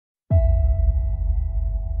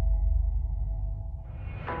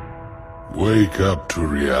Wake up to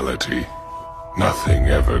reality. Nothing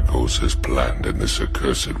ever goes as planned in this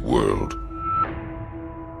accursed world.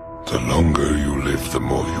 The longer you live, the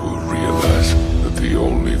more you will realize that the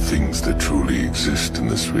only things that truly exist in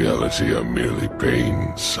this reality are merely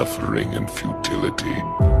pain, suffering, and futility.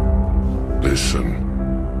 Listen.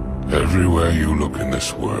 Everywhere you look in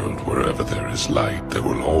this world, wherever there is light, there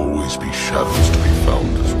will always be shadows to be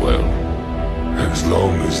found as well. As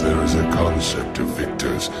long as there is a concept of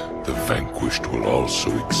victors, the vanquished will also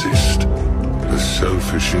exist. The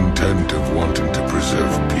selfish intent of wanting to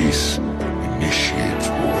preserve peace initiates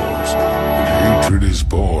wars, and hatred is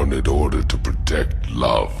born in order to protect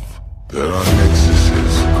love. There are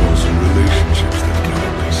nexuses causing relationships that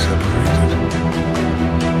cannot be separated.